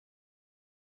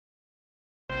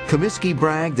Comiskey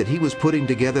bragged that he was putting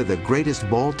together the greatest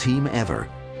ball team ever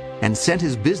and sent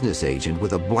his business agent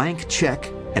with a blank check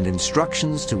and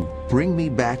instructions to bring me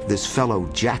back this fellow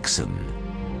Jackson.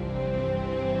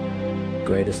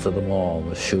 Greatest of them all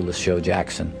was Shoeless Joe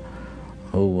Jackson,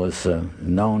 who was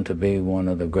known to be one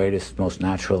of the greatest, most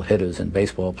natural hitters and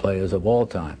baseball players of all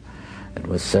time. It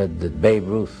was said that Babe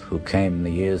Ruth, who came in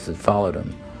the years that followed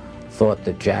him, thought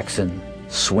that Jackson's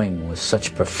swing was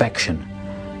such perfection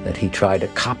that he tried to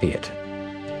copy it.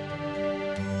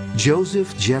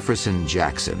 Joseph Jefferson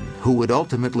Jackson, who would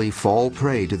ultimately fall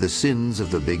prey to the sins of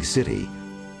the big city,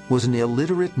 was an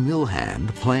illiterate mill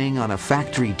hand playing on a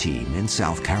factory team in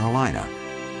South Carolina.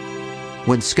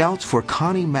 When scouts for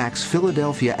Connie Mack's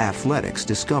Philadelphia Athletics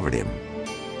discovered him,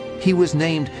 he was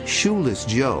named Shoeless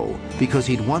Joe because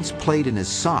he'd once played in his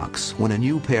socks when a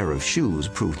new pair of shoes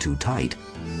proved too tight.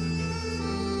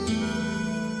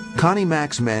 Connie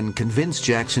Mack's men convinced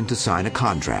Jackson to sign a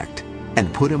contract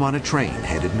and put him on a train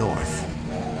headed north.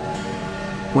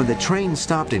 When the train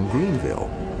stopped in Greenville,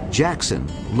 Jackson,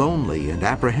 lonely and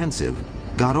apprehensive,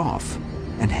 got off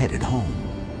and headed home.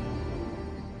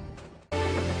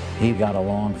 He got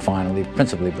along finally,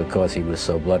 principally because he was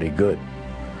so bloody good.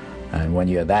 And when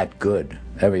you're that good,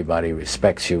 everybody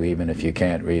respects you even if you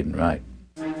can't read and write.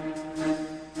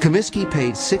 Comiskey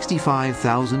paid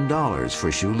 $65,000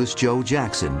 for Shoeless Joe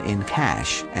Jackson in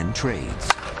cash and trades.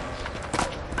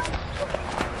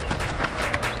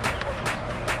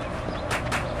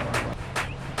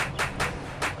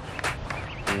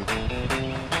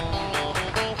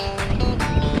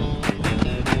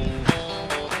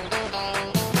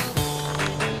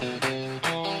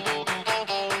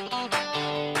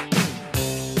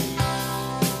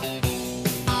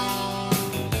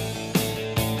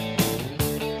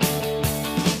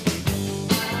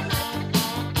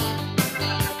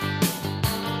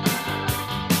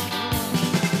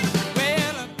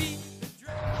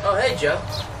 Oh, hey, Joe.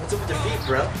 What's up with your feet,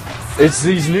 bro? It's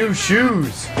these new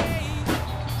shoes.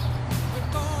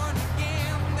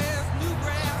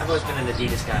 I've always been an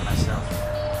Adidas guy myself.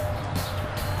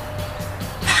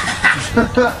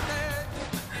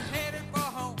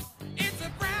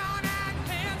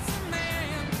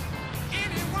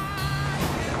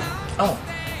 Oh,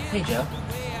 hey, Joe.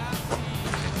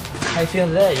 How you feeling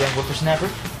today, young whippersnapper?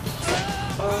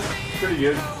 Pretty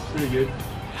good. Pretty good.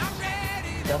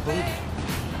 Don't believe it.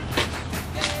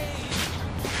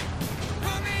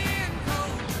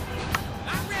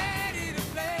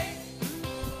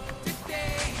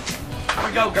 Here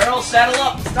we go, girls. Saddle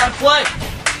up. It's time to play.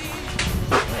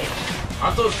 Wait,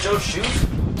 aren't those Joe's shoes?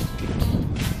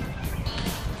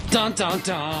 Dun dun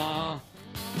dun.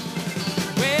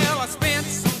 Well, I spent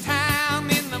some time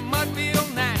in the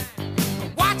Mudville night,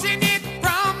 watching it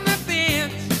from the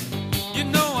bench. You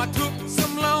know, I took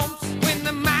some lumps when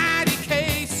the mighty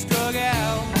case struck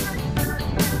out.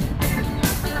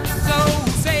 So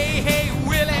say, hey,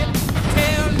 Willie,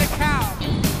 tell the cow,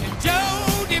 and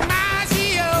Joe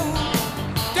DiMaggio,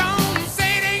 don't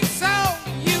say it ain't so.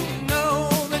 You know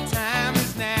the time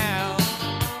is now.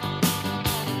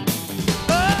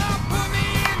 Oh, put me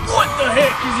in. What the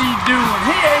heck is he doing?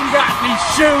 He ain't got any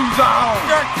shoes on.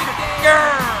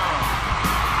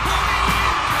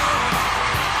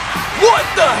 What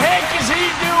the heck is he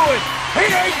doing? He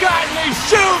ain't got any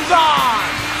shoes on.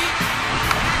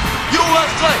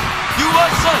 USA!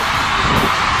 USA!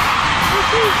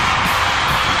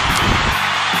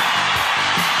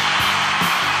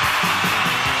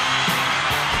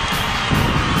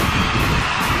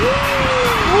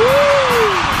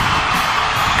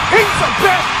 He's the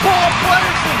best ball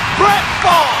player since Brett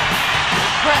Favre.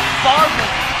 Brett Favre,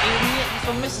 idiot. He's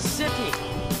from Mississippi.